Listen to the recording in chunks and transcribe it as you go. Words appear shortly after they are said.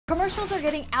Commercials are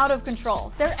getting out of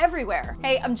control. They're everywhere.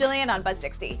 Hey, I'm Gillian on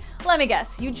Buzz60. Let me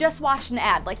guess, you just watched an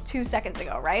ad like 2 seconds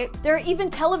ago, right? There are even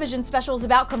television specials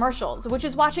about commercials, which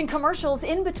is watching commercials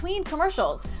in between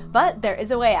commercials. But there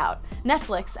is a way out.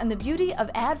 Netflix and the beauty of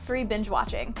ad-free binge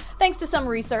watching. Thanks to some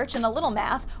research and a little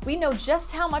math, we know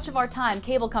just how much of our time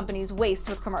cable companies waste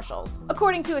with commercials.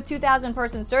 According to a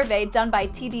 2,000-person survey done by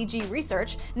TDG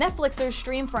Research, Netflixers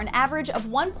stream for an average of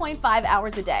 1.5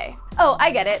 hours a day. Oh,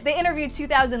 I get it. They interviewed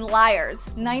 2,000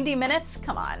 liars. 90 minutes?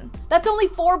 Come on. That's only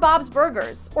 4 Bob's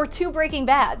Burgers, or 2 Breaking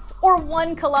Bads, or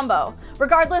 1 Columbo.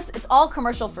 Regardless, it's all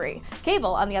commercial-free.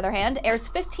 Cable, on the other hand, airs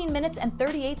 15 minutes and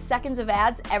 38 seconds of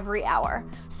ads every hour.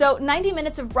 So 90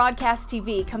 minutes of broadcast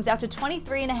TV comes out to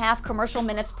 23.5 commercial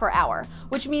minutes per hour,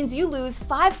 which means you lose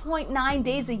 5.9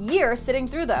 days a year sitting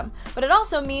through them. But it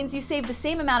also means you save the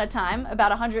same amount of time,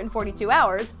 about 142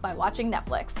 hours, by watching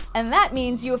Netflix. And that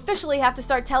means you officially have to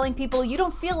start telling people you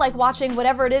don't feel like watching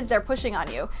whatever it is they're pushing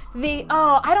on you. The,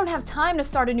 "oh, I don't have time to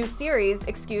start a new series"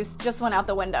 excuse just went out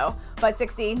the window.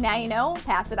 Buzz60, now you know,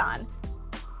 pass it on.